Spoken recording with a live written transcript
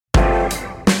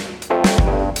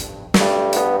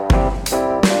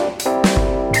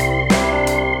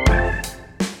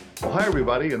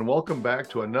everybody, and welcome back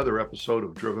to another episode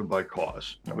of Driven by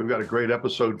Cause. Now, we've got a great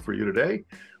episode for you today,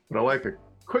 but I'd like a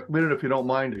quick minute, if you don't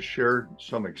mind, to share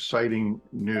some exciting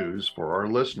news for our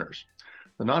listeners.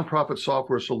 The nonprofit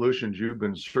software solutions you've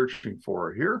been searching for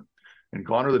are here, and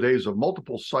gone are the days of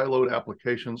multiple siloed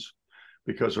applications,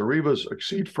 because Arreva's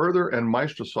Exceed Further and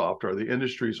MaestroSoft are the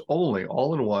industry's only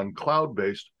all-in-one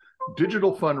cloud-based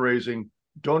digital fundraising,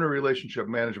 donor relationship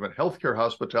management, healthcare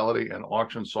hospitality, and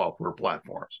auction software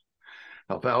platforms.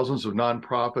 Now, thousands of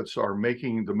nonprofits are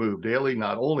making the move daily,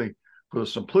 not only for the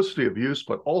simplicity of use,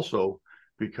 but also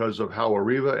because of how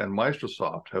Arreva and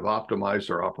MaestroSoft have optimized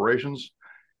their operations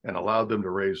and allowed them to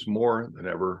raise more than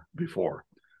ever before.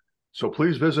 So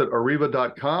please visit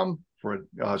arreva.com for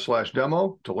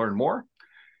 /demo to learn more.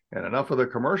 And enough of the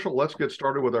commercial. Let's get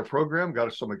started with our program.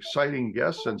 Got some exciting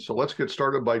guests, and so let's get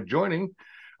started by joining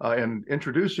and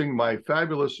introducing my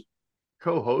fabulous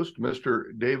co-host,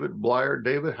 Mr. David Blyer.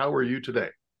 David, how are you today?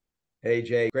 Hey,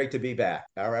 Jay, great to be back.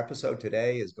 Our episode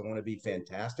today is going to be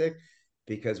fantastic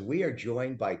because we are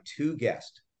joined by two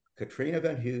guests, Katrina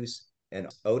VanHuss and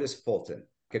Otis Fulton.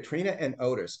 Katrina and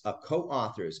Otis are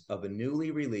co-authors of a newly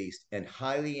released and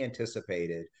highly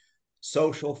anticipated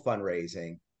social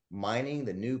fundraising, Mining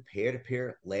the New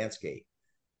Peer-to-Peer Landscape.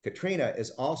 Katrina is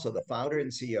also the founder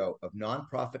and CEO of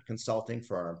nonprofit consulting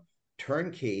firm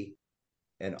Turnkey,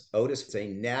 and Otis is a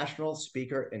national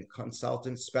speaker and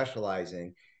consultant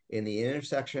specializing in the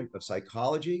intersection of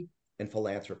psychology and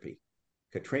philanthropy.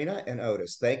 Katrina and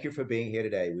Otis, thank you for being here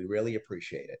today. We really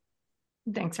appreciate it.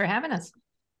 Thanks for having us.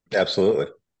 Absolutely.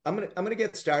 I'm gonna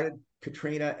get started.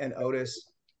 Katrina and Otis,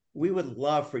 we would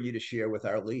love for you to share with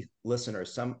our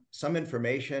listeners some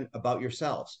information about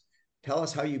yourselves. Tell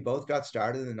us how you both got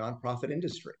started in the nonprofit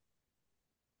industry.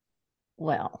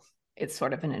 Well, it's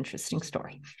sort of an interesting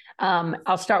story.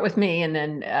 I'll start with me, and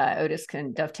then Otis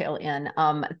can dovetail in.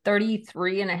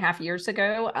 33 and a half years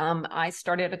ago, I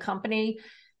started a company,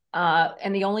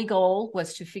 and the only goal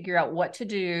was to figure out what to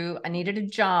do. I needed a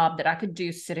job that I could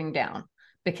do sitting down,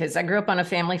 because I grew up on a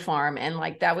family farm, and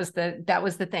like that was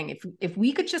the thing. If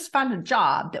we could just find a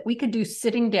job that we could do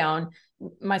sitting down,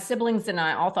 my siblings and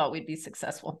I all thought we'd be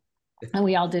successful, and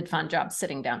we all did find jobs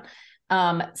sitting down.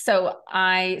 So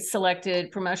I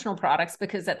selected promotional products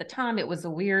because at the time it was a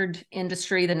weird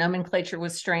industry. The nomenclature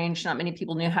was strange. Not many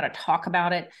people knew how to talk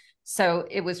about it. So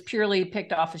it was purely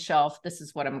picked off a shelf. This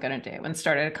is what I'm going to do, and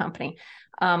started a company.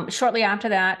 Shortly after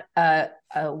that,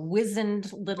 a wizened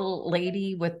little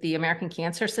lady with the American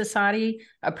Cancer Society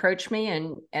approached me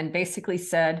and basically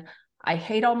said, I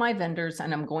hate all my vendors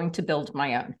and I'm going to build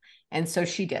my own. And so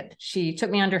she did. She took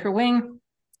me under her wing.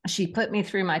 She put me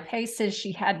through my paces.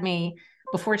 She had me,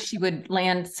 before she would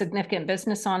land significant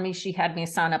business on me, she had me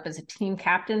sign up as a team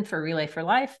captain for Relay for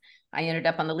Life. I ended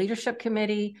up on the leadership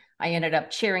committee. I ended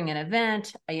up chairing an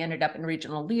event. I ended up in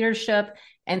regional leadership.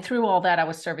 And through all that, I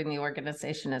was serving the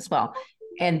organization as well.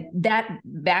 And that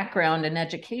background and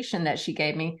education that she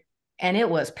gave me, and it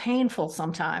was painful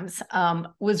sometimes,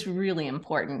 was really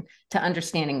important to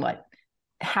understanding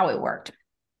how it worked.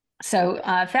 So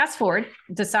fast forward,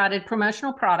 decided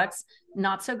promotional products,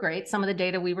 not so great. Some of the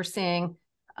data we were seeing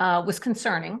was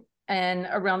concerning. And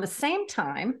around the same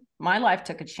time, my life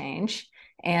took a change,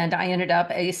 and I ended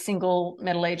up a single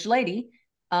middle-aged lady.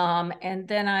 And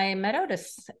then I met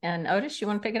Otis. And Otis, you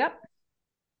want to pick it up?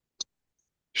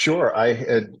 Sure.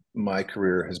 My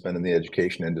career has been in the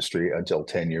education industry until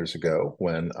 10 years ago,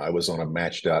 when I was on a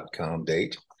Match.com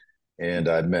date. And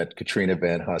I met Katrina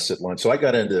VanHuss at lunch. So I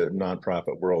got into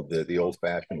nonprofit world the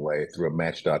old-fashioned way, through a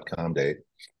Match.com date.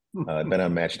 I'd been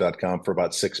on Match.com for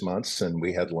about 6 months, and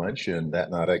we had lunch. And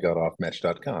that night I got off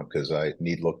Match.com because I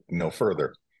need look no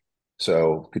further.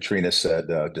 So Katrina said,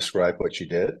 describe what you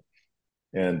did.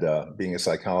 And being a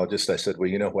psychologist, I said, well,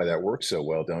 you know why that works so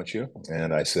well, don't you?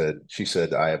 And she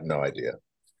said, I have no idea.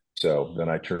 So then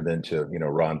I turned into,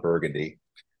 Ron Burgundy,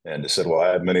 and said, well, I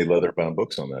have many leather-bound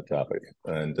books on that topic.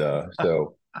 And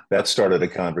so that started a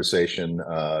conversation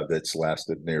that's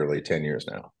lasted nearly 10 years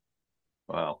now.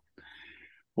 Wow.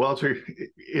 Well,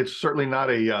 it's certainly not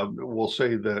we'll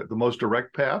say the most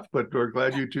direct path, but we're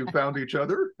glad you two found each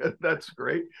other. That's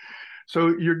great. So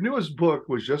your newest book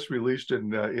was just released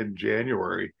in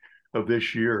January of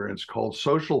this year, and it's called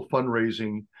Social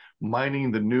Fundraising,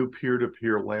 Mining the New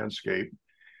Peer-to-Peer Landscape.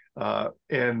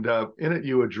 And in it,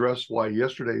 you address why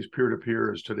yesterday's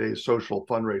peer-to-peer is today's social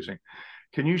fundraising.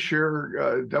 Can you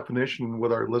share a definition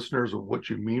with our listeners of what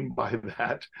you mean by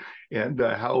that, and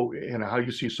how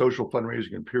you see social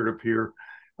fundraising and peer-to-peer,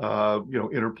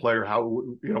 interplay, or how,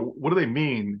 what do they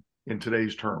mean in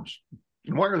today's terms,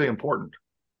 and why are they important?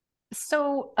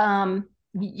 So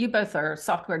you both are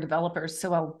software developers,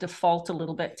 so I'll default a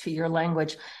little bit to your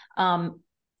language.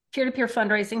 Peer-to-peer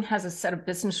fundraising has a set of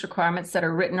business requirements that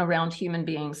are written around human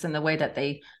beings and the way that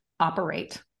they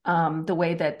operate, the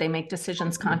way that they make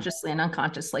decisions consciously and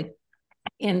unconsciously.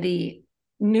 In the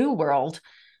new world,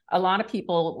 a lot of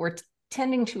people were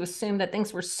tending to assume that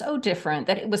things were so different,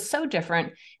 that it was so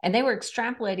different, and they were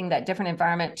extrapolating that different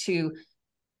environment to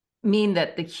mean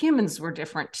that the humans were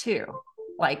different too.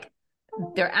 Like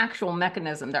their actual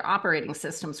mechanism, their operating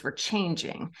systems were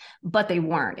changing, but they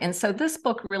weren't. And so this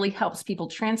book really helps people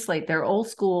translate their old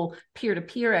school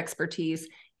peer-to-peer expertise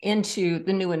into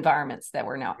the new environments that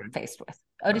we're now faced with.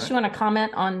 Otis, you want to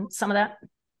comment on some of that?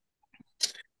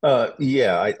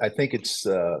 Yeah, I think it's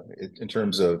in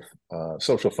terms of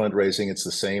social fundraising, it's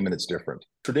the same and it's different.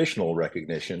 Traditional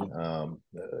recognition,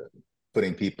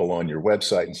 putting people on your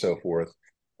website and so forth,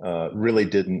 really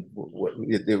didn't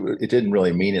it didn't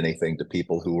really mean anything to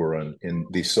people who were in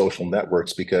these social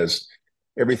networks, because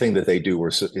everything that they do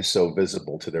is so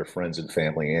visible to their friends and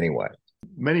family anyway.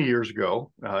 Many years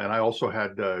ago, and I also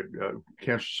had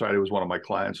Cancer Society was one of my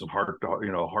clients, and Heart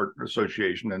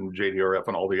Association and JDRF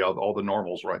and all the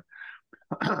normals, right?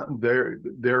 Their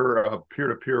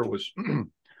peer-to-peer was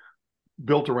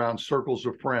built around circles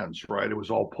of friends, right? It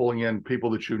was all pulling in people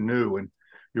that you knew, and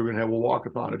you were going to have a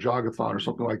walkathon, a jogathon, or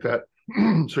something like that.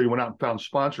 So you went out and found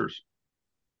sponsors.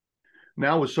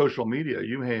 Now with social media,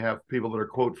 you may have people that are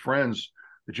quote friends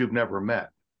that you've never met.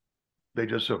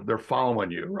 They're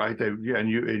following you, right?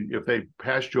 If they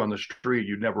passed you on the street,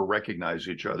 you'd never recognize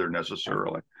each other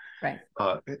necessarily. Right.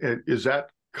 Is that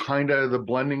kind of the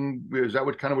blending? Is that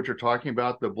what you're talking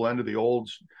about? The blend of the old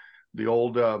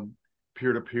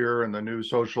peer-to-peer and the new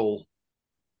social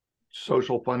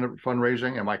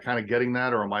fundraising? Am I kind of getting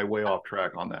that, or am I way off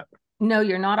track on that? No,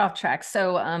 you're not off track.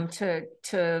 So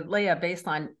to lay a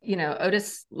baseline,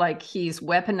 Otis, like he's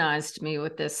weaponized me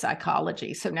with this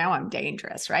psychology. So now I'm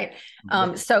dangerous, right?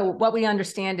 So what we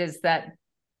understand is that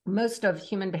most of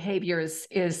human behavior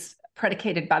is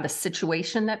predicated by the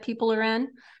situation that people are in,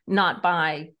 not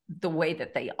by the way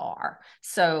that they are.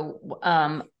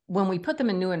 So when we put them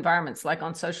in new environments, like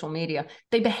on social media,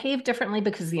 they behave differently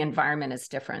because the environment is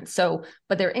different. So,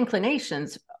 but their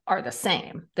inclinations are the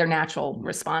same. Their natural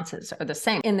responses are the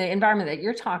same. In the environment that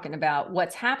you're talking about,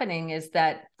 what's happening is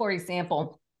that, for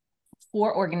example,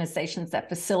 for organizations that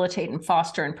facilitate and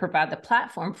foster and provide the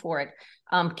platform for it,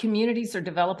 communities are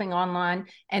developing online,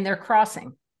 and they're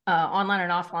crossing. Online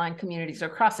and offline communities are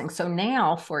crossing. So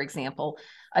now, for example,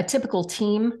 a typical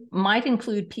team might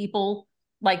include people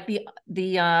like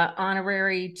the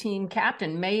honorary team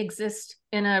captain may exist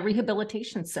in a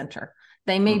rehabilitation center.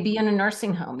 They may be in a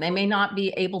nursing home. They may not be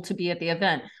able to be at the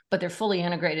event, but they're fully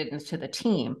integrated into the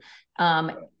team.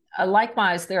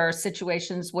 Likewise, there are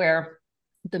situations where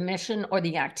the mission or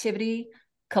the activity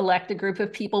collect a group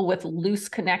of people with loose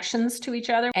connections to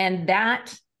each other, and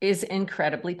that is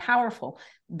incredibly powerful.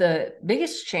 The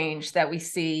biggest change that we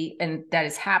see and that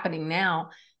is happening now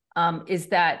is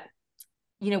that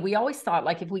we always thought,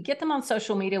 like, if we get them on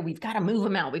social media, we've got to move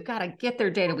them out. We've got to get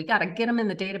their data. We got to get them in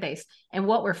the database. And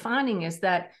what we're finding is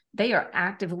that they are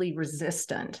actively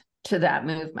resistant to that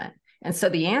movement. And so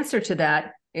the answer to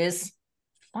that is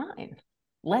fine.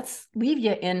 Let's leave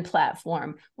you in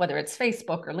platform, whether it's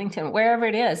Facebook or LinkedIn, wherever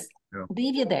it is,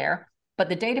 leave you there. But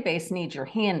the database needs your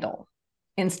handle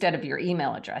instead of your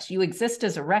email address. You exist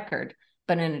as a record,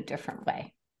 but in a different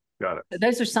way. Got it. So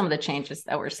those are some of the changes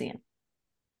that we're seeing.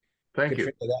 Thank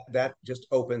Katrina, you. That just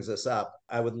opens us up.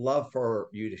 I would love for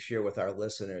you to share with our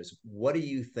listeners, what do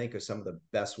you think are some of the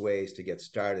best ways to get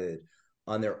started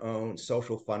on their own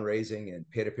social fundraising and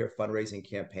peer-to-peer fundraising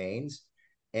campaigns?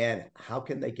 And how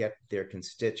can they get their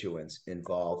constituents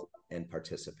involved in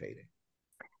participating?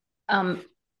 In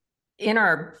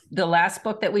the last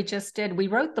book that we just did, we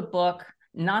wrote the book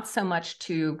not so much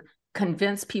to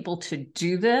convince people to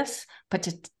do this, but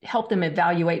to help them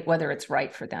evaluate whether it's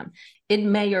right for them. It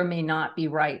may or may not be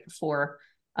right for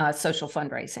social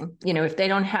fundraising. If they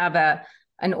don't have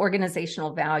an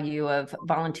organizational value of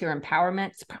volunteer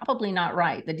empowerment, it's probably not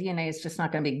right. The DNA is just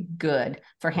not going to be good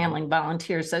for handling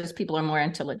volunteers. Those people are more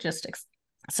into logistics.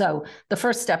 So the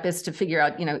first step is to figure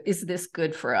out, is this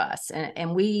good for us?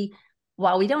 And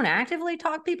while we don't actively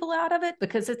talk people out of it,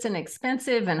 because it's an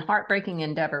expensive and heartbreaking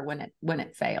endeavor when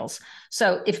it fails.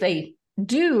 So if they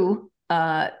do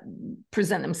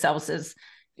present themselves as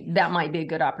that might be a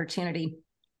good opportunity,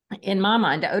 in my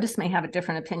mind, Otis may have a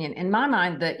different opinion. In my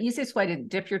mind, the easiest way to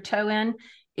dip your toe in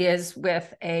is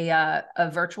with a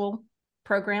virtual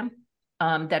program.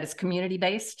 that is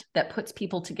community-based, that puts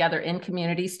people together in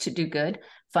communities to do good,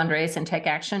 fundraise and take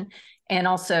action. And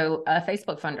also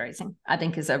Facebook fundraising, I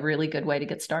think, is a really good way to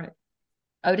get started.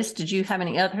 Otis, did you have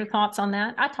any other thoughts on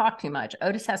that? I talk too much.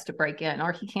 Otis has to break in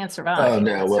or he can't survive. Oh,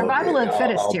 no. Well, survival of the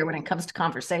fittest here when it comes to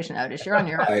conversation, Otis. You're on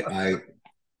your own.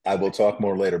 I will talk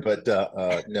more later, but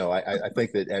no, I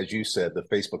think that, as you said, the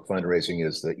Facebook fundraising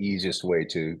is the easiest way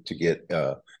to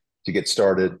get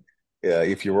started.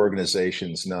 If your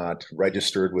organization's not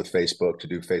registered with Facebook to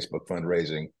do Facebook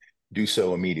fundraising, do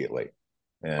so immediately,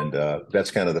 and that's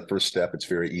kind of the first step. It's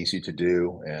very easy to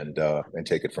do, and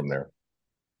take it from there.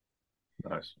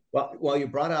 Nice. Well, you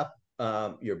brought up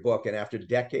your book, and after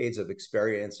decades of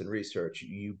experience and research,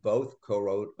 you both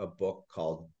co-wrote a book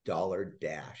called Dollar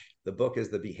Dash. The book is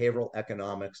The Behavioral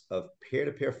Economics of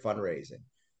Peer-to-Peer Fundraising.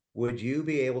 Would you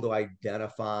be able to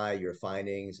identify your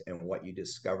findings and what you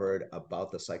discovered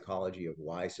about the psychology of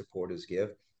why supporters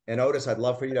give? And Otis, I'd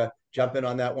love for you to jump in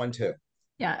on that one too.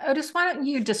 Yeah, Otis, why don't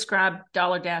you describe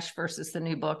Dollar Dash versus the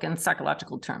new book in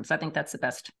psychological terms? I think that's the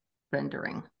best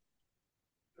rendering.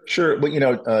 Sure. Well,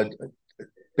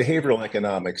 behavioral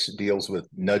economics deals with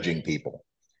nudging people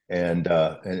and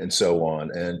so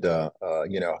on, and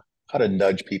how to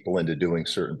nudge people into doing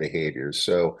certain behaviors.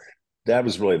 So that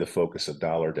was really the focus of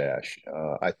Dollar Dash.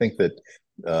 I think that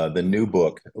the new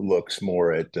book looks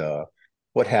more at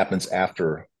what happens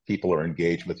after people are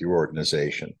engaged with your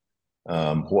organization,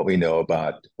 what we know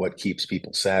about what keeps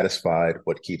people satisfied,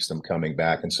 what keeps them coming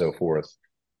back, and so forth.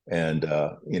 And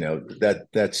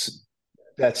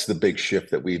that's the big shift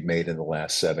that we've made in the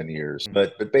last 7 years.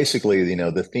 But basically,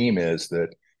 the theme is that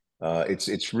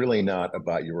it's really not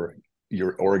about your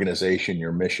organization,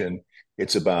 your mission.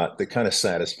 It's about the kind of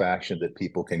satisfaction that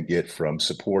people can get from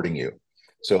supporting you.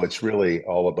 So it's really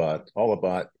all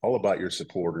about your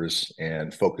supporters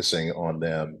and focusing on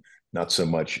them, not so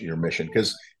much your mission.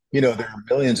 Because there are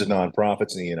millions of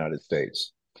nonprofits in the United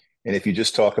States, and if you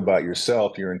just talk about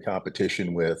yourself, you're in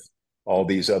competition with all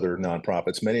these other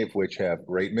nonprofits, many of which have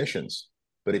great missions.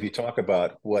 But if you talk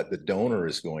about what the donor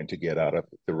is going to get out of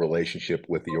the relationship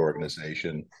with the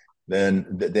organization,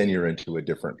 then you're into a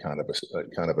different kind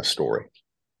of a story.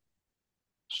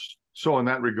 So in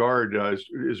that regard,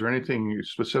 is there anything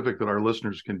specific that our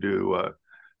listeners can do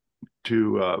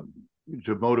to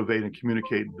motivate and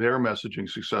communicate their messaging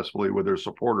successfully with their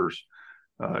supporters?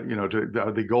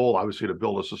 The goal, obviously, to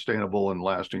build a sustainable and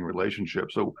lasting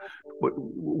relationship. So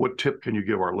what tip can you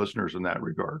give our listeners in that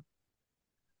regard?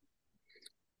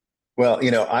 Well,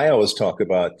 I always talk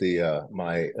about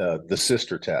the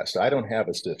sister test. I don't have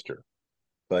a sister,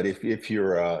 but if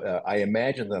you're, I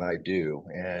imagine that I do,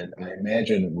 and I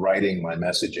imagine writing my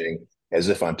messaging as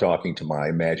if I'm talking to my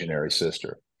imaginary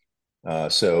sister.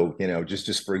 So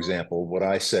just for example, what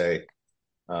I say,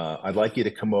 I'd like you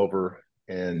to come over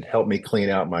and help me clean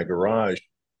out my garage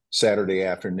Saturday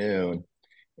afternoon.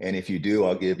 And if you do,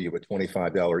 I'll give you a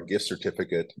 $25 gift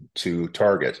certificate to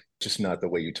Target. Just not the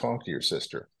way you talk to your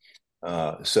sister.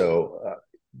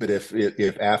 But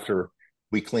if after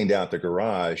we cleaned out the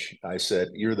garage, I said,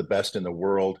 "You're the best in the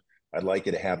world. I'd like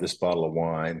you to have this bottle of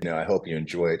wine. I hope you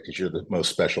enjoy it because you're the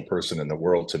most special person in the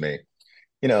world to me."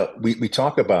 We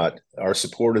talk about our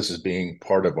supporters as being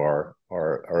part of our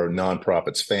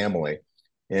nonprofit's family.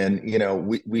 And,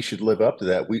 we should live up to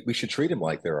that. We should treat them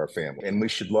like they're our family, and we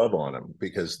should love on them,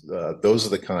 because those are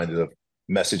the kind of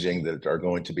messaging that are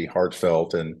going to be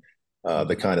heartfelt, and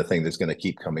the kind of thing that's going to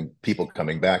keep people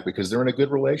coming back because they're in a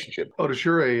good relationship. Otis,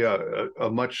 you're a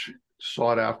much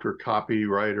sought after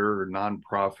copywriter,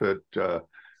 nonprofit,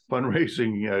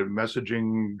 fundraising,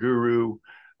 messaging guru.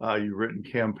 You've written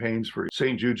campaigns for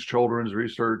St. Jude's Children's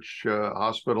Research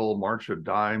Hospital, March of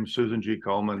Dimes, Susan G.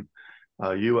 Komen,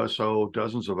 USO,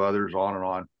 dozens of others, on and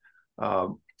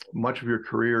on. Much of your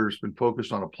career has been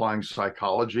focused on applying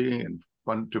psychology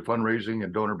to fundraising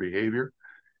and donor behavior.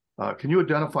 Can you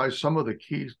identify some of the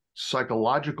key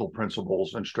psychological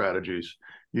principles and strategies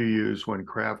you use when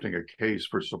crafting a case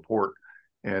for support,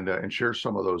 and share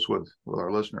some of those with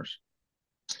our listeners?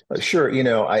 Sure.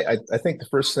 I think the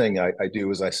first thing I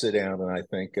do is I sit down and I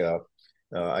think,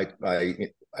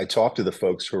 I talk to the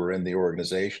folks who are in the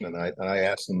organization, and I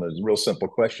ask them a real simple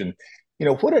question.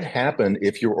 What would happen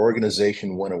if your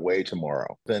organization went away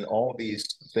tomorrow? Then all these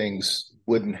things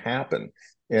wouldn't happen.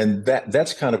 And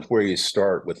that's kind of where you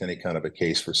start with any kind of a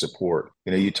case for support.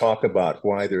 You talk about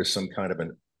why there's some kind of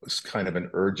an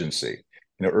urgency.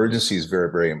 Urgency is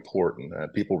very, very important.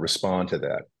 People respond to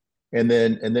that. And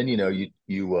then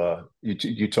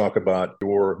you talk about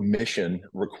your mission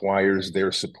requires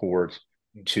their support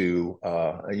to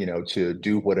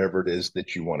do whatever it is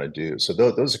that you want to do. So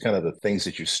those are kind of the things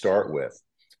that you start with.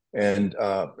 And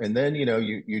then,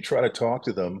 you try to talk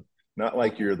to them, not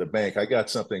like you're the bank. I got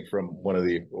something from one of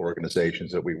the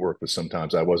organizations that we work with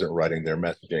sometimes. I wasn't writing their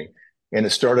messaging. And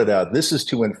it started out, this is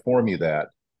to inform you that.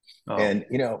 Oh. And,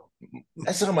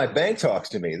 that's how my bank talks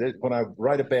to me when I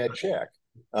write a bad check.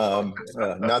 Not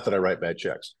that I write bad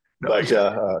checks, but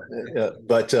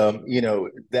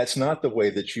that's not the way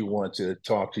that you want to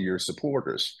talk to your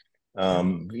supporters.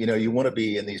 You want to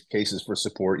be, in these cases for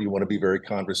support, you want to be very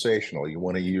conversational. You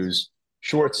want to use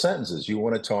short sentences. You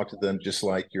want to talk to them just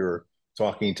like you're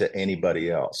talking to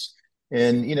anybody else.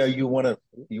 And,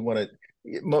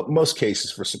 most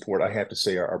cases for support, I have to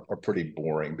say, are pretty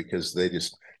boring because they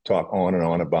just talk on and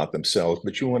on about themselves,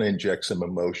 but you want to inject some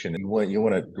emotion. You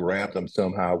want to grab them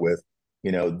somehow with,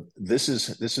 this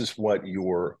is what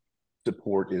your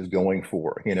support is going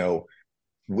for.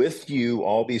 With you,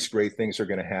 all these great things are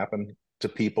going to happen to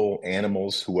people,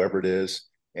 animals, whoever it is.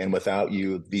 And without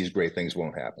you, these great things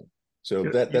won't happen. So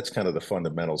that's kind of the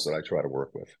fundamentals that I try to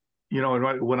work with.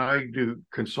 When I do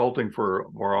consulting for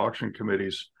our auction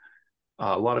committees,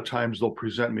 a lot of times they'll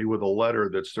present me with a letter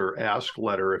that's their ask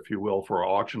letter, if you will, for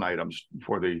auction items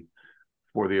for the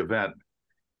event.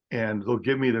 And they'll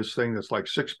give me this thing that's like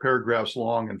 6 paragraphs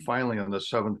long. And finally, in the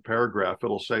 7th paragraph,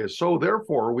 it'll say, so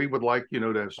therefore, we would like,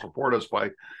 to support us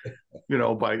by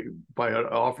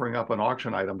offering up an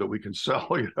auction item that we can sell,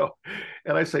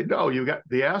 And I say, no,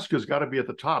 the ask has got to be at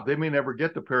the top. They may never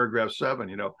get to paragraph 7,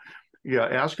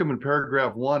 ask them in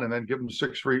paragraph 1 and then give them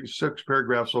six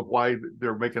paragraphs of why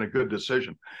they're making a good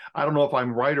decision. I don't know if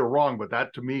I'm right or wrong,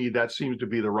 but to me, that seems to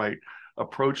be the right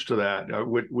approach to that.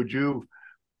 Would you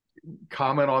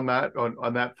comment on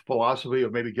that philosophy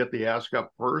of maybe get the ask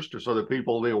up first, or so that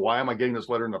people know, why am I getting this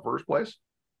letter in the first place?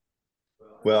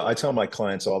 Well, I tell my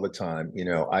clients all the time,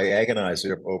 I agonize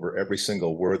over every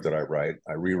single word that I write.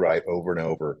 I rewrite over and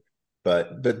over,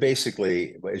 but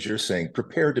basically, as you're saying,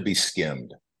 prepare to be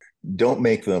skimmed. Don't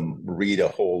make them read a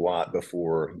whole lot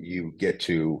before you get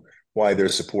to why their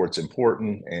support's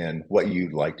important and what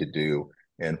you'd like to do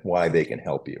and why they can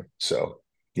help you. So,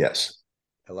 yes.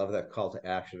 I love that call to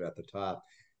action at the top.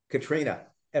 Katrina,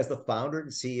 as the founder and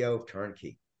CEO of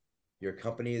Turnkey, your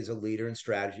company is a leader in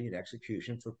strategy and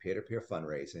execution for peer-to-peer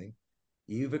fundraising.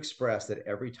 You've expressed that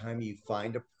every time you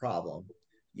find a problem,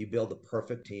 you build the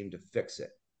perfect team to fix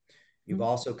it. You've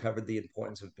also covered the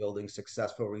importance of building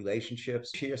successful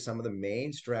relationships. Share some of the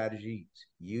main strategies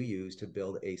you use to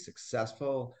build a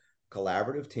successful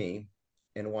collaborative team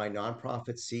and why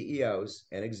nonprofit CEOs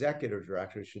and executive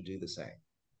directors should do the same.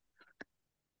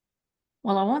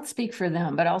 Well, I won't speak for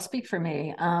them, but I'll speak for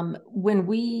me. When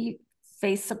we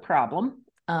face a problem,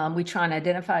 we try and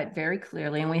identify it very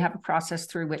clearly, and we have a process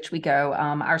through which we go.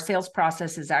 Our sales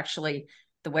process is actually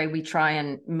the way we try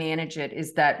and manage it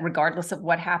is that regardless of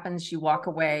what happens, you walk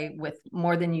away with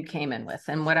more than you came in with.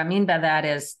 And what I mean by that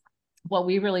is what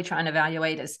we really try and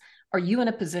evaluate is, are you in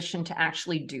a position to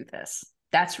actually do this?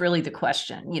 That's really the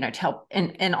question, to help.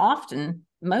 And often,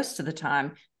 most of the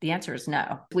time, the answer is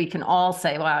no. We can all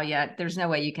say, well, yeah, there's no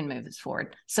way you can move this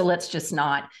forward. So let's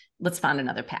find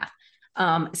another path.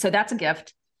 So that's a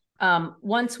gift.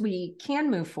 Once we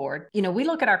can move forward, we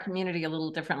look at our community a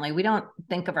little differently. We don't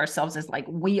think of ourselves as like,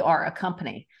 we are a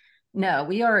company. No,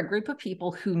 we are a group of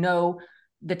people who know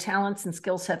the talents and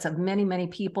skill sets of many, many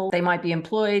people. They might be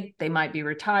employed, they might be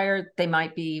retired, they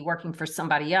might be working for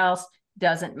somebody else.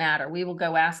 Doesn't matter. We will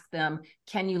go ask them,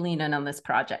 can you lean in on this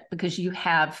project? Because you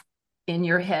have in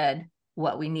your head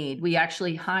what we need. We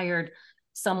actually hired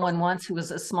someone once who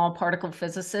was a small particle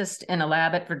physicist in a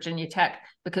lab at Virginia Tech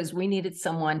because we needed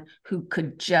someone who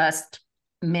could just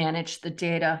manage the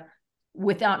data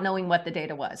without knowing what the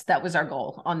data was. That was our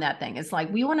goal on that thing. It's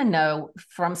like, we want to know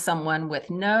from someone with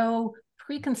no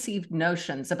preconceived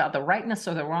notions about the rightness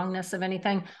or the wrongness of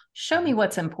anything. Show me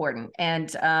what's important. And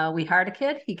we hired a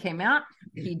kid. He came out,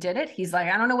 he did it. He's like,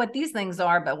 I don't know what these things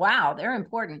are, but wow, they're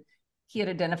important. He had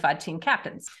identified team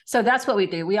captains. So that's what we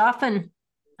do. We often,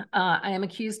 I am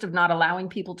accused of not allowing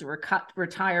people to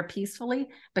retire peacefully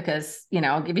because,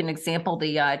 I'll give you an example.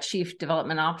 The chief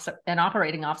development officer and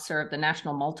operating officer of the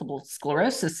National Multiple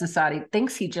Sclerosis Society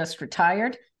thinks he just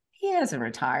retired. He hasn't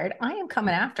retired. I am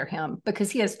coming after him because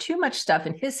he has too much stuff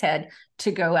in his head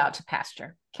to go out to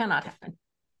pasture. Cannot happen.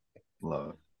 Love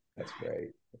it. That's great.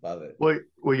 Love it.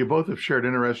 Well, you both have shared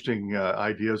interesting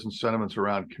ideas and sentiments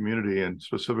around community and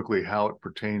specifically how it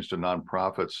pertains to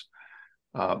nonprofits.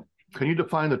 Can you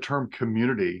define the term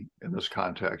community in this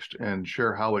context and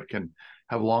share how it can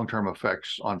have long-term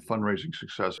effects on fundraising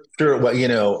success? Sure. Well,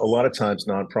 a lot of times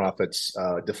nonprofits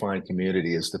define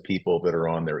community as the people that are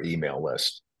on their email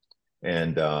list.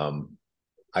 And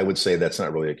I would say that's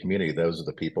not really a community. Those are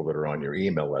the people that are on your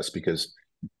email list, because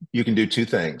you can do two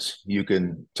things. You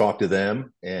can talk to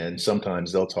them, and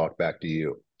sometimes they'll talk back to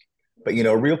you. But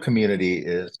a real community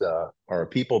are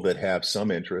people that have some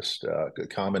interest,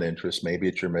 common interest. Maybe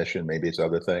it's your mission, maybe it's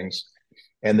other things,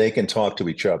 and they can talk to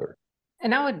each other.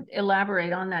 And I would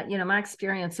elaborate on that. My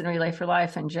experience in Relay for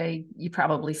Life, and Jay, you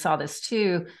probably saw this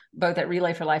too, both at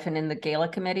Relay for Life and in the gala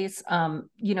committees.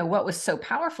 What was so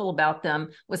powerful about them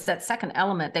was that second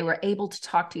element. They were able to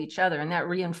talk to each other, and that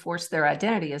reinforced their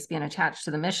identity as being attached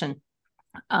to the mission.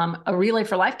 A Relay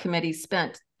for Life committee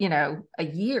spent, a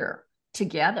year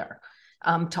together,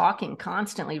 talking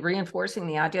constantly, reinforcing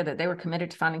the idea that they were committed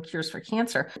to finding cures for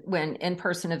cancer. When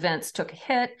in-person events took a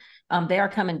hit, they are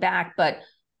coming back, but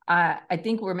I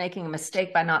think we're making a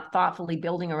mistake by not thoughtfully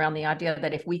building around the idea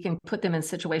that if we can put them in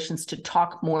situations to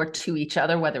talk more to each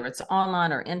other, whether it's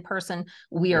online or in person,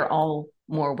 we are all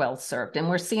more well served. And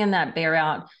we're seeing that bear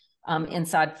out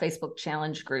inside Facebook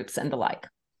challenge groups and the like.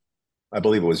 I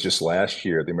believe it was just last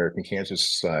year, the American Cancer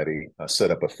Society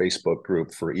set up a Facebook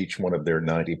group for each one of their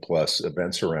 90 plus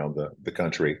events around the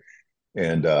country.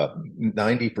 And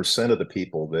 90% of the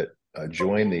people that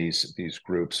join these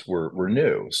groups were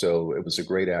new. So it was a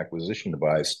great acquisition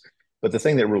device. But the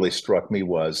thing that really struck me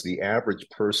was the average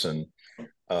person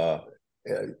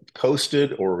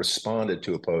posted or responded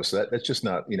to a post. That's just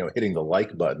not, hitting the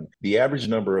like button. The average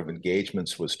number of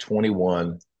engagements was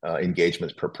 21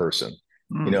 engagements per person.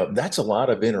 That's a lot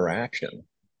of interaction.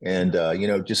 And,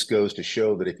 just goes to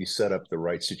show that if you set up the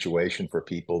right situation for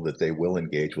people, that they will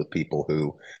engage with people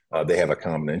who they have a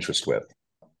common interest with.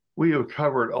 We have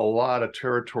covered a lot of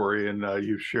territory, and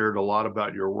you've shared a lot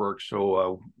about your work.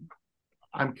 So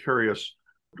I'm curious,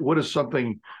 what is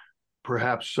something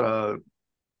perhaps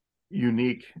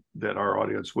unique that our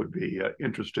audience would be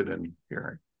interested in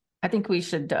hearing? I think we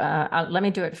should, let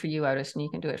me do it for you, Otis, and you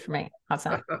can do it for me. How's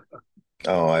that?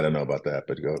 Oh, I don't know about that,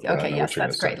 but go. Okay, yes,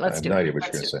 that's great. Let's do it. I have no idea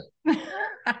what you're going to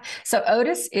say. So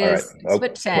Otis is Right.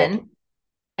 split 10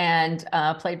 and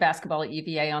played basketball at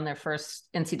UVA on their first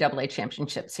NCAA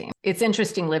championship team. It's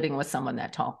interesting living with someone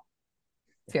that tall.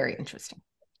 Very interesting.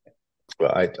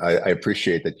 Well, I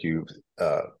appreciate that you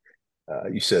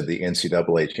said the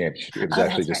NCAA championship. It was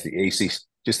actually just right.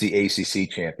 the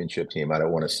ACC championship team. I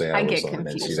don't want to say I was on an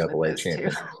NCAA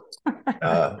champion.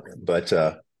 But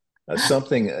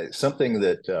something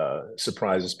that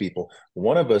surprises people.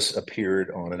 One of us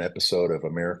appeared on an episode of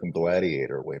American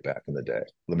Gladiator way back in the day.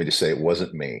 Let me just say it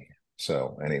wasn't me.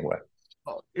 So anyway.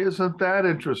 Oh, isn't that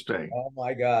interesting? Oh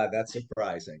my God, that's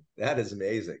surprising. That is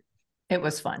amazing. It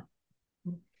was fun.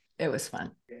 It was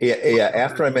fun. Yeah.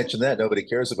 After I mentioned that, nobody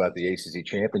cares about the ACC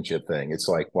championship thing. It's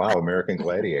like, wow, American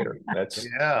Gladiator. That's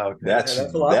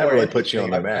that really puts you on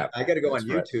the map. I got to go on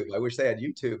YouTube. Right. I wish they had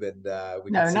YouTube, and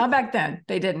no, not back then.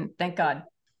 They didn't. Thank God.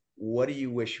 What do you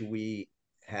wish we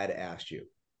had asked you?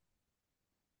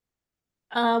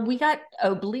 We got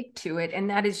oblique to it, and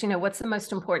that is, what's the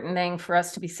most important thing for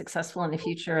us to be successful in the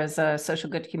future as a social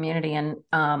good community? And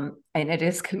it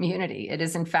is community. It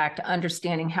is, in fact,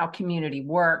 understanding how community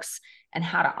works and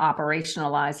how to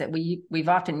operationalize it. We've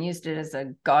often used it as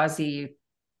a gauzy,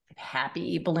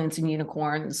 happy balloons and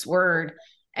unicorns word,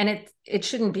 and it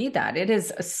shouldn't be that. It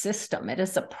is a system. It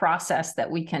is a process that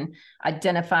we can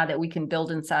identify, that we can build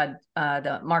inside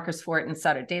the markers for it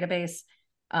inside a database.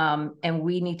 And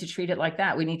we need to treat it like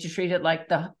that. We need to treat it like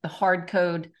the hard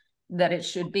code that it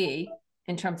should be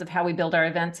in terms of how we build our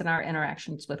events and our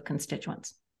interactions with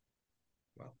constituents.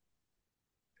 Wow.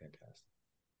 Fantastic.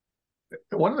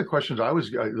 One of the questions I was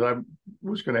going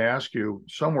to ask you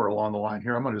somewhere along the line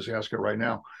here, I'm going to just ask it right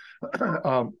now.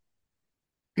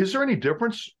 Is there any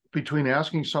difference between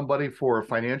asking somebody for a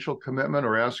financial commitment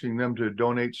or asking them to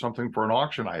donate something for an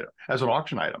auction item, as an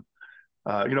auction item?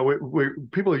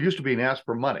 People are used to being asked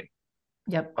for money.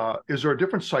 Yep. Is there a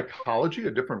different psychology,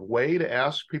 a different way to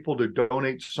ask people to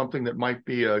donate something that might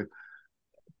be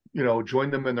join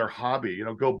them in their hobby,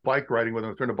 go bike riding with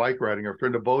them if they're into bike riding, or if they're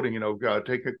into boating,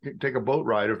 take a boat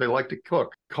ride, or if they like to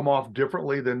cook, come off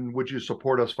differently than would you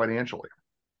support us financially?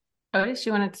 Otis,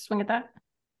 you want to swing at that?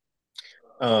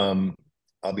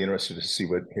 I'll be interested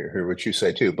to hear what you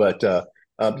say too, but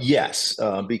yes,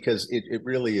 because it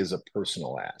really is a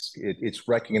personal ask. It's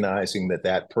recognizing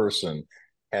that person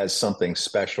has something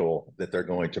special that they're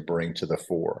going to bring to the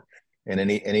fore. And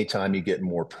anytime you get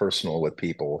more personal with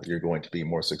people, you're going to be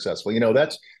more successful.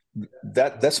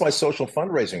 That's why social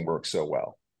fundraising works so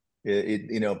well.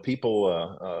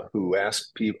 People who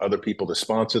ask other people to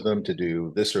sponsor them to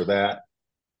do this or that,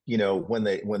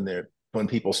 when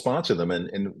people sponsor them,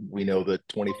 and we know that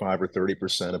 25 or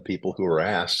 30% of people who are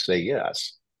asked say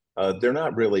yes. they're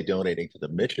not really donating to the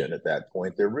mission at that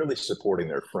point. They're really supporting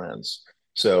their friends.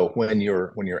 So when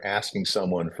you're asking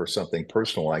someone for something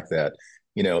personal like that,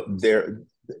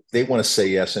 they want to say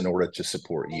yes in order to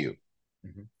support you.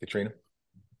 Mm-hmm. Katrina?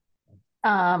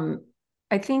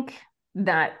 I think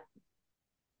that,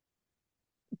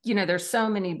 there's so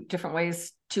many different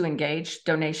ways to engage.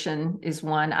 Donation is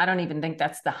one. I don't even think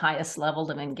that's the highest level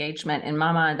of engagement. In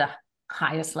my mind, the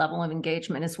highest level of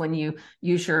engagement is when you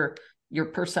use your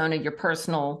persona, your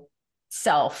personal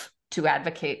self to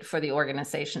advocate for the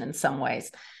organization in some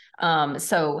ways.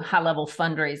 So high-level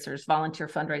fundraisers, volunteer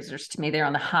fundraisers, to me, they're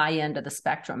on the high end of the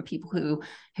spectrum. People who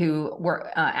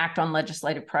act on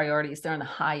legislative priorities, they're on the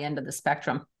high end of the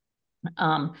spectrum.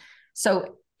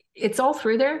 So it's all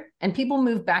through there, and people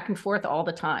move back and forth all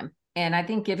the time. And I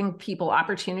think giving people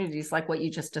opportunities like what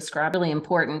you just described, really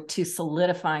important to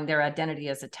solidifying their identity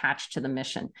as attached to the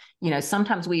mission.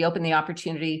 Sometimes we open the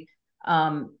opportunity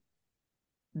that's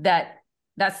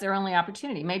their only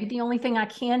opportunity. Maybe the only thing I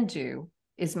can do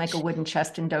is make a wooden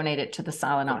chest and donate it to the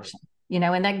silent auction,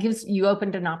 and that you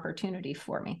opened an opportunity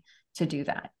for me to do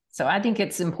that. So I think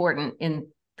it's important in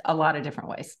a lot of different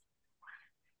ways.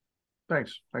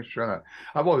 Thanks for sharing that.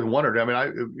 I've always wondered,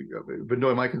 I've been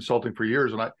doing my consulting for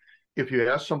years, and if you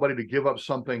ask somebody to give up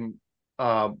something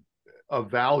of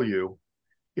value,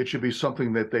 it should be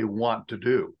something that they want to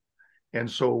do. And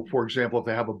so, for example, if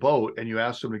they have a boat and you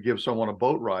ask them to give someone a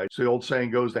boat ride, so the old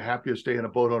saying goes, the happiest day in a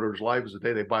boat owner's life is the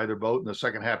day they buy their boat, and the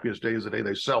second happiest day is the day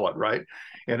they sell it, right?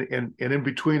 And in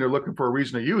between, they're looking for a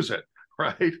reason to use it,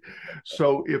 right?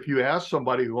 So if you ask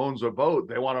somebody who owns a boat,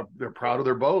 they're proud of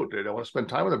their boat, they don't want to spend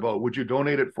time with their boat, would you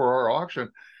donate it for our auction?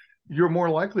 You're more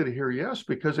likely to hear yes,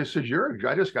 because they said,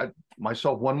 I just got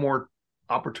myself one more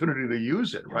opportunity to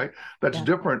use it, right? That's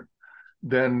different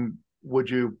than would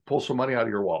you pull some money out of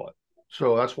your wallet?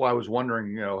 So that's why I was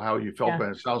wondering, how you felt.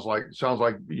 And it sounds like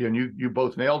you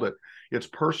both nailed it. It's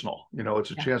personal.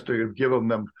 It's a chance to give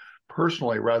them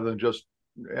personally rather than just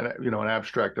an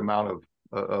abstract amount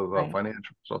of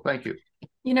financial. So thank you.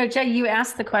 Jay, you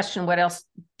asked the question, what else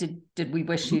did we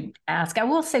wish you'd ask? I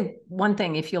will say one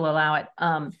thing, if you'll allow it.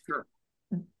 Sure.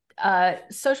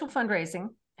 Social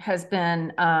fundraising has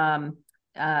been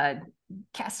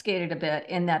cascaded a bit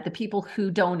in that the people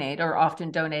who donate are often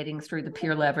donating through the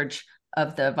peer leverage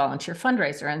of the volunteer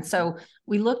fundraiser. And so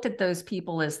we looked at those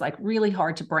people as like really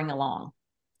hard to bring along.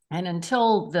 And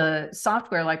until the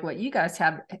software like what you guys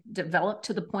have developed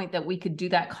to the point that we could do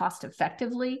that cost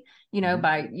effectively,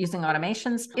 by using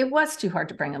automations, it was too hard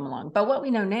to bring them along. But what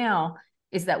we know now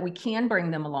is that we can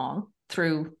bring them along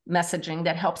through messaging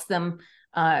that helps them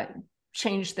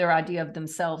change their idea of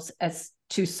themselves as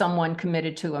to someone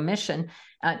committed to a mission,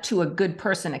 to a good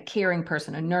person, a caring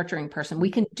person, a nurturing person. We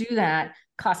can do that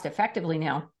cost effectively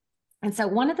now. And so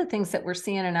one of the things that we're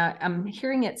seeing, and I'm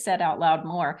hearing it said out loud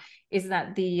more, is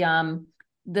that the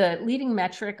leading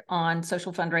metric on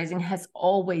social fundraising has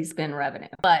always been revenue.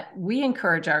 But we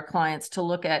encourage our clients to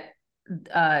look at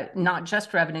not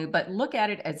just revenue, but look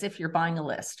at it as if you're buying a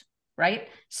list, right?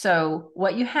 So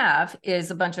what you have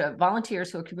is a bunch of volunteers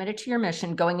who are committed to your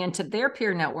mission going into their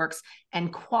peer networks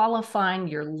and qualifying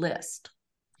your list.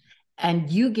 And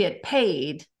you get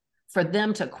paid for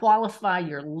them to qualify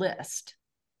your list.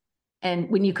 And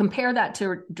when you compare that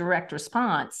to direct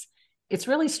response, it's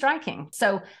really striking.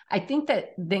 So I think that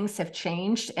things have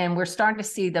changed, and we're starting to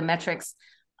see the metrics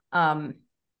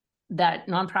that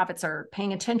nonprofits are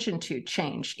paying attention to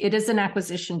change. It is an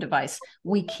acquisition device.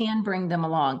 We can bring them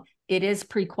along. It is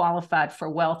pre-qualified for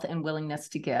wealth and willingness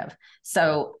to give.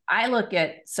 So I look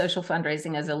at social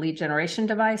fundraising as a lead generation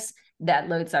device that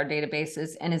loads our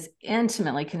databases and is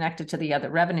intimately connected to the other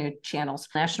revenue channels.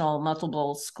 National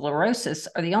Multiple Sclerosis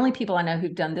are the only people I know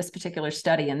who've done this particular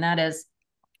study, and that is,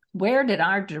 where did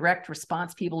our direct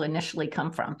response people initially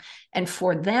come from? And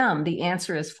for them, the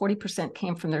answer is 40%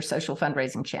 came from their social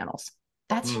fundraising channels.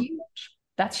 That's huge.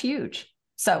 That's huge.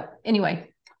 So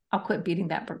anyway, I'll quit beating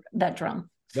that drum.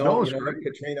 No,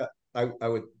 Katrina, I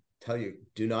would tell you,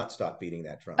 do not stop beating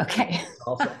that drum. Okay.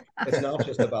 It's not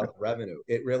just about revenue.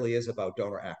 It really is about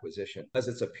donor acquisition, because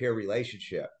it's a peer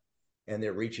relationship and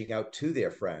they're reaching out to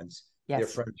their friends. Yes. Their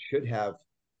friends should have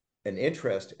an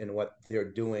interest in what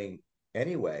they're doing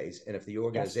anyways. And if the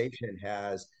organization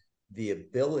has the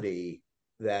ability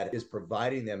that is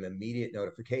providing them immediate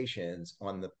notifications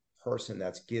on the person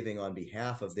that's giving on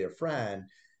behalf of their friend,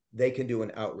 they can do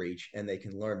an outreach and they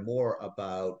can learn more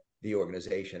about the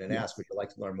organization and ask, would you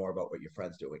like to learn more about what your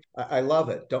friend's doing? I love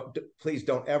it. Please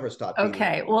don't ever stop.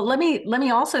 Okay. Well, let me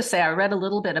also say, I read a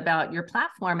little bit about your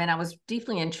platform and I was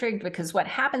deeply intrigued because what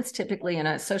happens typically in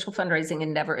a social fundraising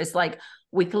endeavor is like,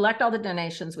 we collect all the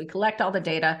donations, we collect all the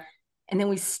data, and then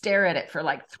we stare at it for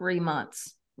like 3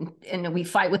 months. And we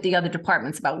fight with the other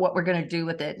departments about what we're going to do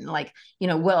with it. And like,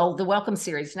 well, the welcome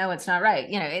series, no, it's not right.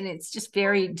 And it's just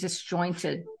very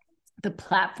disjointed. The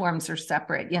platforms are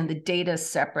separate, the data is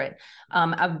separate.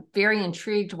 I'm very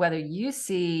intrigued whether you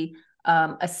see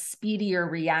a speedier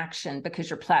reaction because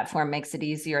your platform makes it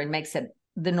easier and makes it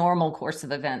the normal course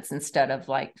of events instead of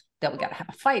like that we got to have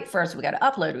a fight first, we got to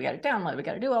upload, we got to download, we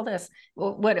got to do all this.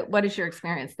 What is your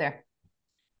experience there?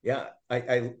 Yeah,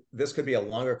 I this could be a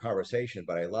longer conversation,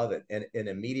 but I love it. And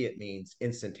immediate means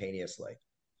instantaneously.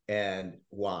 And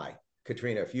why?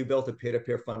 Katrina, if you built a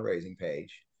peer-to-peer fundraising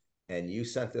page and you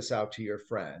sent this out to your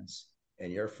friends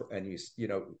and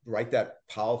you write that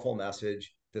powerful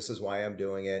message, this is why I'm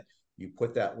doing it, you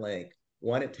put that link,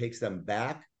 one, it takes them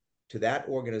back to that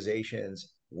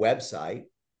organization's website.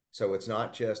 So it's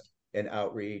not just an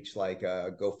outreach like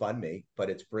a GoFundMe, but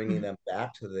it's bringing them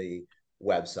back to the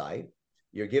website.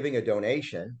 You're giving a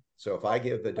donation. So if I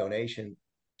give a donation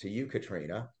to you,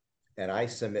 Katrina, and I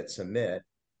submit,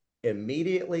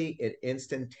 immediately and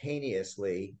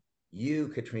instantaneously, you,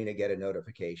 Katrina, get a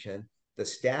notification. The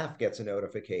staff gets a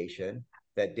notification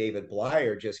that David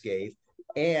Blyer just gave,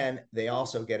 and they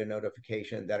also get a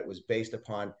notification that it was based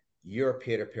upon your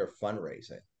peer-to-peer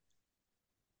fundraising.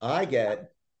 I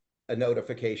get a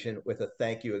notification with a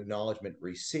thank you acknowledgement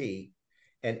receipt,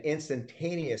 and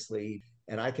instantaneously,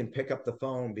 and I can pick up the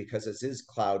phone because this is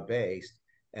cloud-based,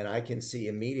 and I can see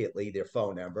immediately their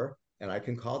phone number, and I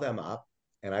can call them up,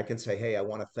 and I can say, hey, I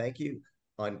want to thank you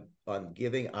on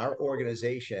giving our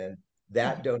organization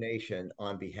that donation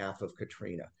on behalf of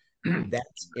Katrina.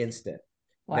 That's instant.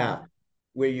 Wow. Now,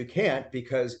 where you can't,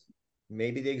 because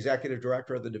maybe the executive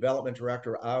director or the development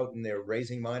director are out and they're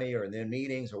raising money or in their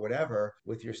meetings or whatever,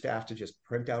 with your staff to just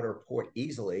print out a report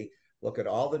easily, look at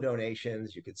all the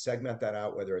donations. You could segment that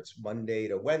out, whether it's Monday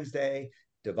to Wednesday,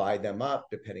 divide them up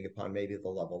depending upon maybe the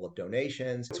level of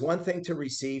donations. It's one thing to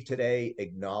receive today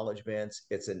acknowledgments.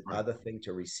 It's another thing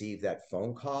to receive that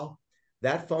phone call.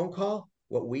 That phone call,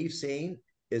 what we've seen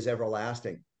is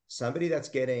everlasting. Somebody that's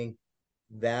getting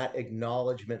that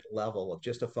acknowledgement level of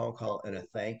just a phone call and a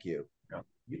thank you,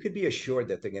 you could be assured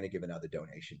that they're going to give another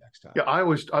donation next time. Yeah, I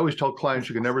always tell clients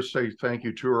you can never say thank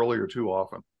you too early or too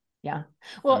often. Yeah.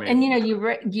 Well, and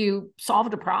you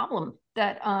solved a problem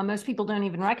that most people don't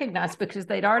even recognize because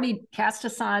they'd already cast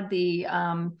aside the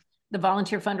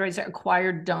volunteer fundraiser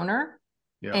acquired donor.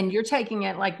 Yeah. And you're taking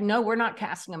it like, no, we're not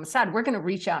casting them aside. We're going to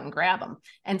reach out and grab them.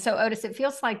 And so, Otis, it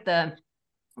feels like the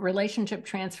relationship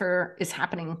transfer is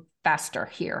happening faster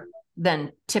here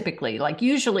than typically. Like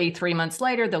usually 3 months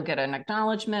later, they'll get an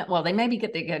acknowledgement. Well, they maybe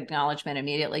get the acknowledgement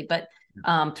immediately, but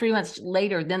 3 months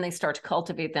later, then they start to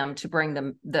cultivate them to bring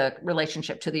them the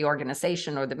relationship to the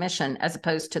organization or the mission, as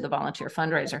opposed to the volunteer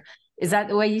fundraiser. Is that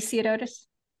the way you see it, Otis?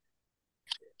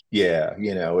 Yeah,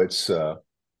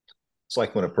 it's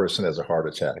like when a person has a heart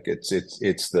attack. It's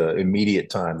the immediate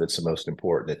time that's the most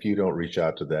important. If you don't reach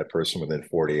out to that person within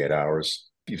 48 hours,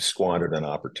 you've squandered an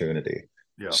opportunity.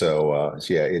 Yeah. So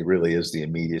it really is the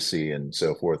immediacy and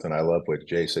so forth. And I love what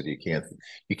Jay said. You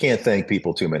can't thank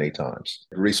people too many times.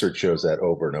 Research shows that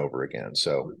over and over again.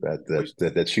 So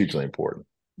that's hugely important.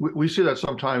 We see that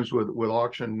sometimes with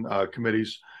auction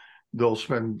committees. They'll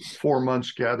spend 4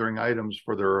 months gathering items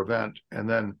for their event, and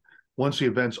then once the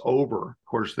event's over, of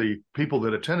course, the people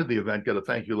that attended the event get a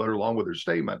thank you letter along with their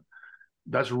statement.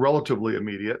 That's relatively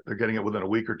immediate. They're getting it within a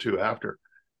week or two after.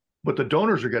 But the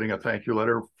donors are getting a thank you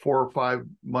letter 4 or 5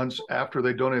 months after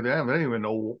they donate the item. They don't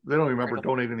even remember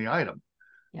donating the item.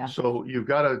 Yeah. So you've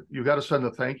got to send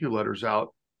the thank you letters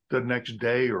out the next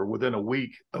day or within a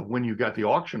week of when you got the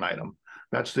auction item.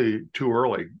 That's the too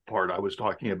early part I was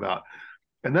talking about.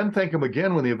 And then thank them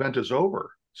again when the event is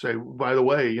over. Say, by the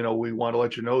way, we want to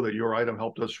let you know that your item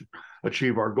helped us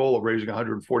achieve our goal of raising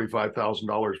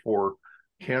 $145,000 for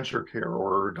cancer care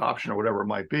or adoption or whatever it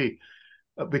might be,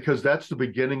 because that's the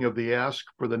beginning of the ask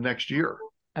for the next year.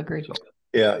 Agreed. So,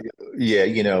 yeah.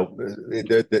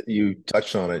 You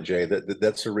touched on it, Jay.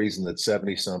 That's the reason that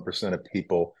 70-some% of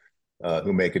people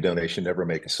who make a donation never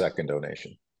make a second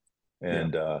donation.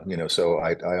 And, so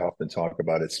I often talk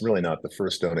about it's really not the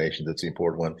first donation that's the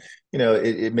important one.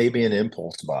 It may be an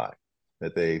impulse buy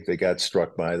that they got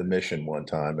struck by the mission one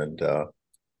time and,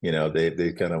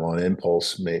 they kind of on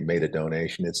impulse made a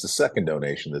donation. It's the second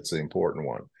donation that's the important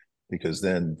one, because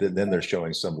then they're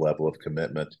showing some level of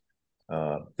commitment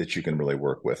that you can really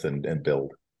work with and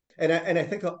build. And I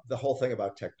think the whole thing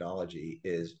about technology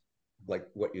is like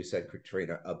what you said,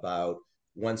 Katrina, about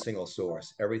one single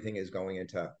source. Everything is going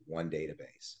into one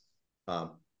database.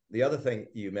 The other thing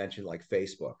you mentioned, like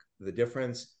Facebook, the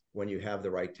difference when you have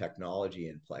the right technology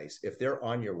in place, if they're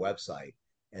on your website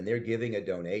and they're giving a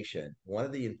donation, one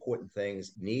of the important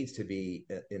things needs to be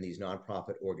in these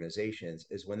nonprofit organizations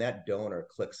is when that donor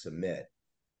clicks submit,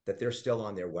 that they're still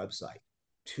on their website.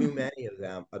 Too many of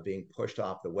them are being pushed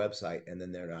off the website and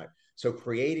then they're not. So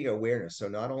creating awareness. So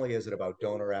not only is it about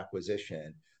donor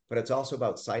acquisition, but it's also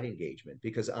about site engagement,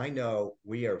 because I know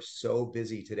we are so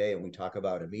busy today and we talk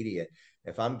about immediate.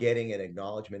 If I'm getting an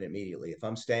acknowledgement immediately, if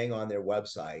I'm staying on their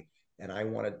website and I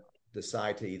want to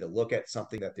decide to either look at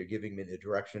something that they're giving me the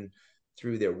direction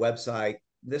through their website,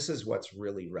 this is what's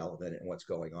really relevant and what's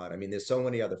going on. I mean, there's so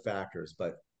many other factors,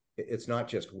 but it's not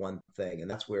just one thing. And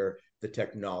that's where the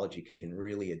technology can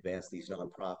really advance these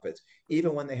nonprofits,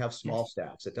 even when they have small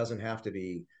staffs. It doesn't have to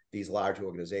be these large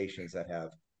organizations that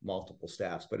have multiple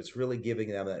staffs, but it's really giving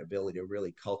them that ability to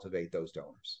really cultivate those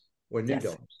donors or new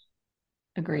donors.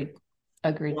 Agreed.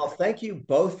 Well, thank you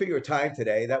both for your time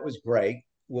today. That was great.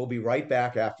 We'll be right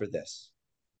back after this.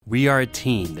 We are a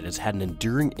team that has had an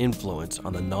enduring influence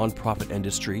on the nonprofit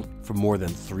industry for more than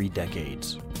 3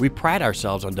 decades. We pride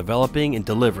ourselves on developing and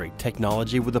delivering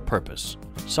technology with a purpose,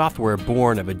 software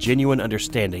born of a genuine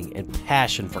understanding and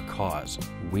passion for cause.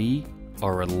 We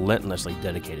are relentlessly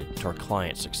dedicated to our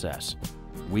client success.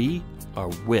 We are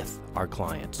with our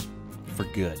clients for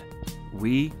good.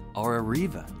 We are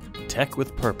Arreva, tech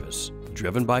with purpose,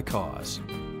 driven by cause.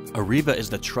 Arreva is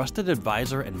the trusted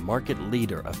advisor and market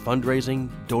leader of fundraising,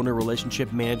 donor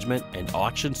relationship management, and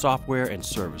auction software and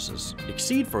services.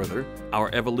 Exceed further, our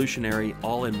evolutionary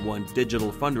all-in-one digital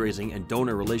fundraising and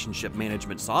donor relationship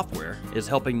management software is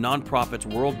helping nonprofits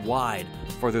worldwide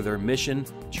further their mission,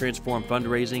 transform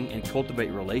fundraising, and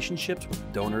cultivate relationships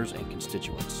with donors and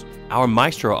constituents. Our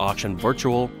Maestro Auction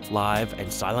virtual, live,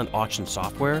 and silent auction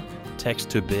software,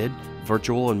 text-to-bid,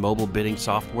 virtual and mobile bidding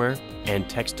software, and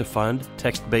text-to-fund,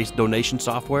 text-based donation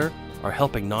software are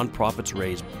helping nonprofits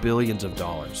raise billions of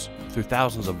dollars through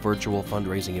thousands of virtual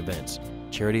fundraising events,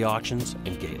 charity auctions,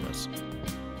 and galas.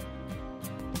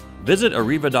 Visit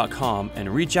Arreva.com and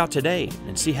reach out today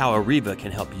and see how Arreva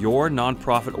can help your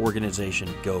nonprofit organization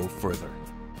go further.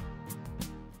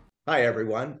 Hi,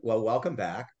 everyone. Well, welcome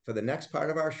back. For the next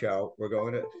part of our show, we're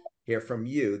going to hear from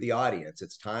you, the audience.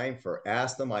 It's time for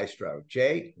Ask the Maestro.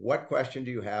 Jay, what question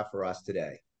do you have for us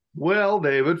today? Well,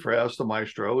 David, for Ask the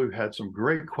Maestro, we've had some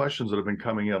great questions that have been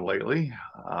coming in lately.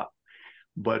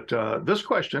 But this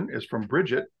question is from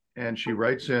Bridget, and she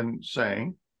writes in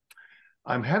saying,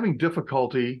 I'm having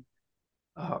difficulty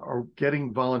or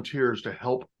getting volunteers to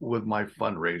help with my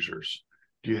fundraisers.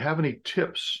 Do you have any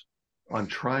tips on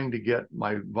trying to get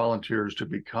my volunteers to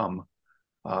become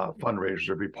fundraisers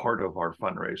or be part of our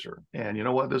fundraiser? And you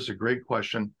know what? This is a great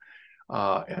question.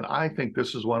 And I think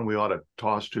this is one we ought to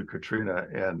toss to Katrina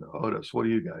and Otis. What do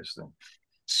you guys think?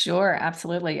 Sure,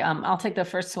 absolutely. I'll take the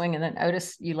first swing and then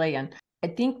Otis, you lay in. I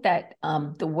think that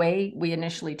the way we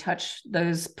initially touch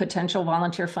those potential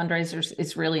volunteer fundraisers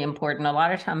is really important. A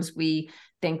lot of times we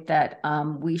think that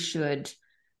we should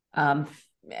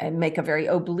make a very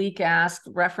oblique ask,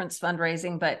 reference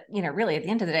fundraising, but really at the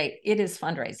end of the day, it is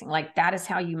fundraising. Like that is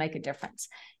how you make a difference.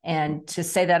 And to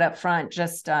say that up front,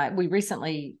 just we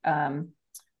recently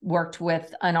worked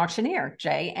with an auctioneer,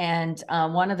 Jay, and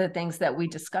one of the things that we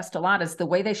discussed a lot is the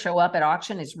way they show up at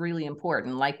auction is really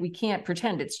important. Like we can't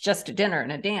pretend it's just a dinner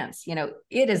and a dance.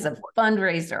 It is a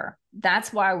fundraiser.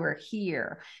 That's why we're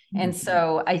here. And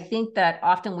so I think that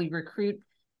often we recruit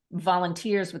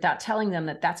volunteers without telling them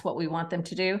that that's what we want them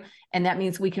to do. And that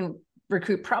means we can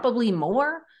recruit probably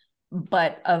more,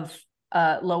 but of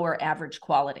lower average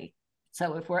quality.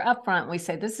 So if we're upfront, we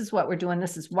say, this is what we're doing.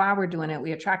 This is why we're doing it.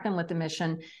 We attract them with the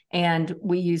mission. And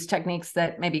we use techniques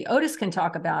that maybe Otis can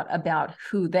talk about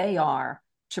who they are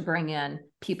to bring in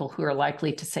people who are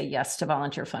likely to say yes to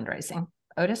volunteer fundraising.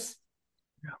 Otis?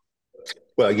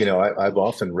 Well, I've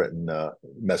often written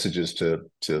messages to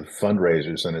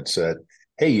fundraisers, and it said,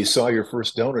 hey, you saw your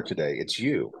first donor today. It's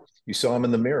you. You saw him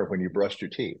in the mirror when you brushed your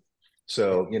teeth.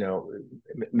 So,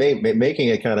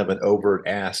 making a kind of an overt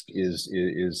ask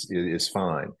is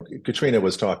fine. Katrina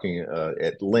was talking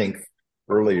at length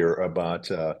earlier about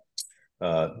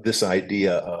this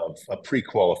idea of a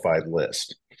pre-qualified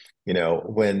list.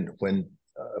 When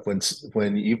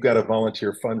you've got a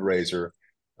volunteer fundraiser,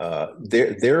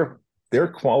 they're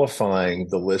qualifying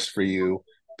the list for you.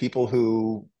 People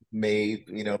who may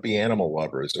be animal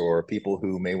lovers, or people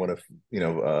who may want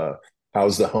to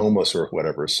house the homeless or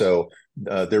whatever. So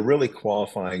they're really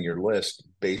qualifying your list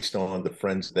based on the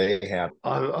friends they have.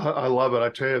 I love it. I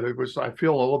tell you, I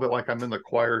feel a little bit like I'm in the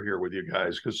choir here with you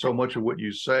guys, because so much of what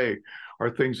you say are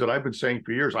things that I've been saying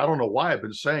for years. I don't know why I've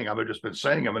been saying. I've just been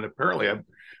saying them, and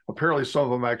apparently some of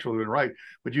them actually been right.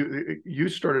 But you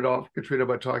started off, Katrina,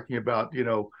 by talking about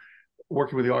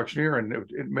working with the auctioneer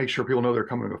and make sure people know they're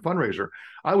coming to a fundraiser.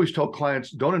 I always tell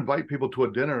clients, don't invite people to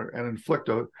a dinner and inflict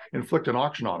an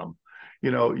auction on them.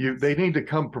 They need to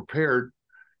come prepared.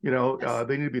 Yes.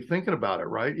 They need to be thinking about it,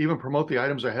 right? Even promote the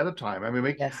items ahead of time. I mean,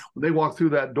 when they walk through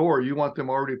that door, you want them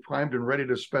already primed and ready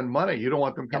to spend money. You don't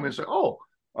want them coming and say, oh,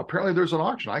 apparently there's an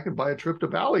auction. I can buy a trip to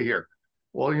Bali here.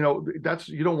 Well, you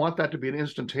don't want that to be an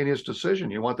instantaneous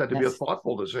decision. You want that to be a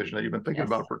thoughtful decision that you've been thinking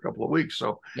about for a couple of weeks.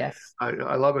 So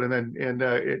I love it.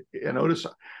 And Otis,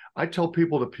 I tell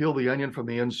people to peel the onion from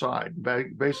the inside.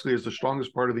 Basically, is the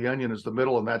strongest part of the onion is the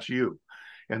middle, and that's you.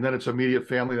 And then it's immediate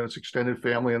family, then it's extended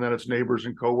family, and then it's neighbors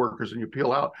and coworkers, and you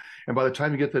peel out. And by the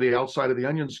time you get to the outside of the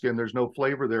onion skin, there's no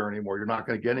flavor there anymore. You're not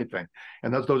going to get anything.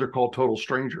 And those are called total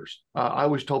strangers. I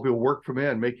always tell people, work from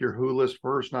in, make your who list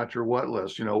first, not your what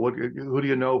list. Who do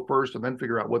you know first, and then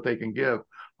figure out what they can give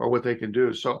or what they can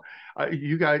do. So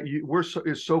you guys, we're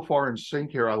so far in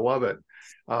sync here. I love it.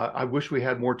 I wish we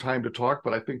had more time to talk,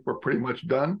 but I think we're pretty much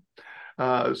done.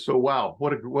 So wow,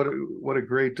 what a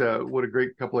great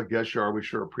couple of guests you are. We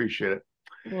sure appreciate it.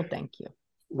 Well, thank you.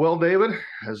 Well, David,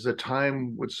 as the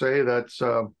time would say, that's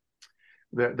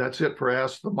it for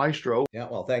Ask the Maestro. Yeah,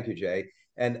 well, thank you, Jay.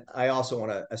 And I also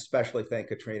want to especially thank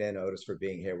Katrina and Otis for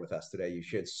being here with us today. You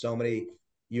shared so many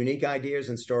unique ideas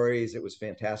and stories. It was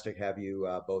fantastic to have you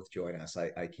both join us.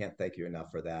 I can't thank you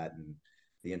enough for that and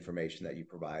the information that you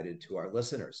provided to our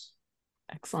listeners.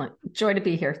 Excellent. Joy to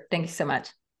be here. Thank you so much.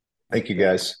 Thank you,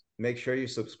 guys. Make sure you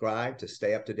subscribe to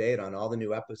stay up to date on all the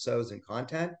new episodes and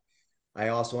content. I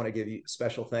also want to give you a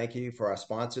special thank you for our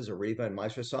sponsors, Arreva and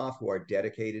MaestroSoft, who are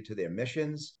dedicated to their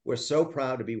missions. We're so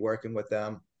proud to be working with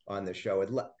them on the show.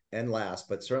 And last,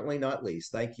 but certainly not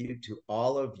least, thank you to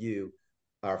all of you,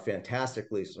 our fantastic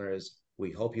listeners.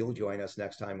 We hope you'll join us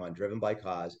next time on Driven by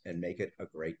Cause, and make it a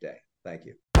great day. Thank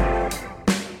you.